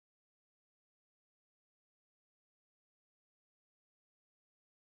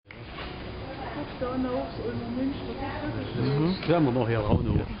Ja, maar nog heel oud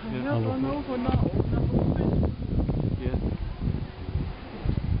nog. Yeah.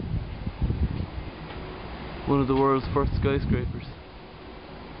 One of the world's first skyscrapers.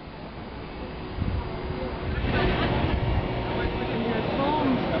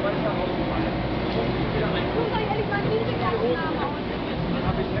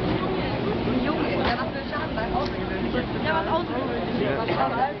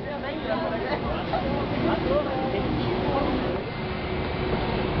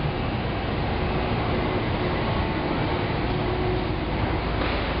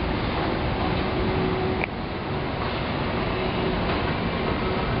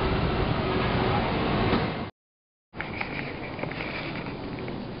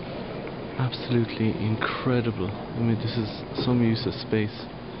 Absolutely incredible. I mean, this is some use of space.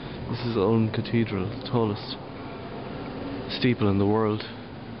 This is Ulm Cathedral, the tallest steeple in the world,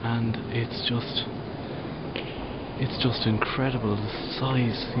 and it's just incredible, the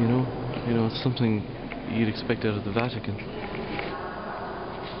size, you know, it's something you'd expect out of the Vatican.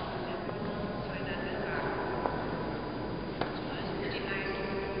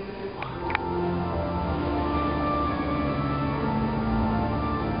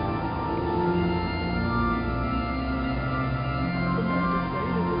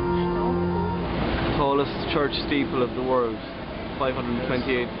 Tallest church steeple of the world,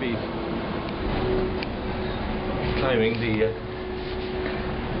 528 feet. Climbing the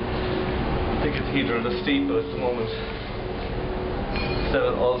cathedral, the steeple at the moment.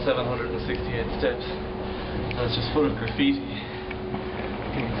 All 768 steps. And it's just full of graffiti.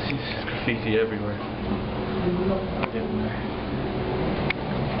 You can see there's graffiti everywhere.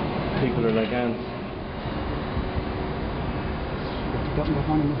 People are like ants.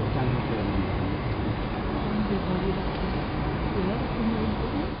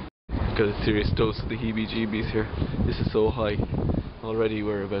 Got a serious dose of the heebie-jeebies here. This is so high. Already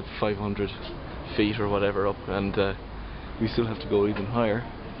we're about 500 feet or whatever up, and we still have to go even higher,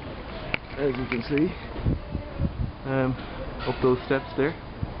 as you can see, up those steps there.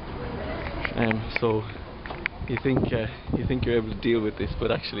 So you think you're able to deal with this,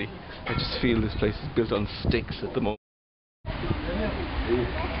 but actually I just feel this place is built on sticks at the moment.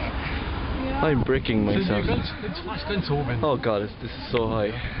 I'm bricking myself. Oh god, this is so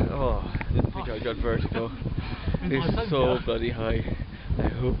high. Oh, I didn't think I got vertigo. This is so bloody high. I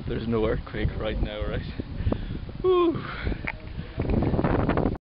hope there's no earthquake right now, right? Whew.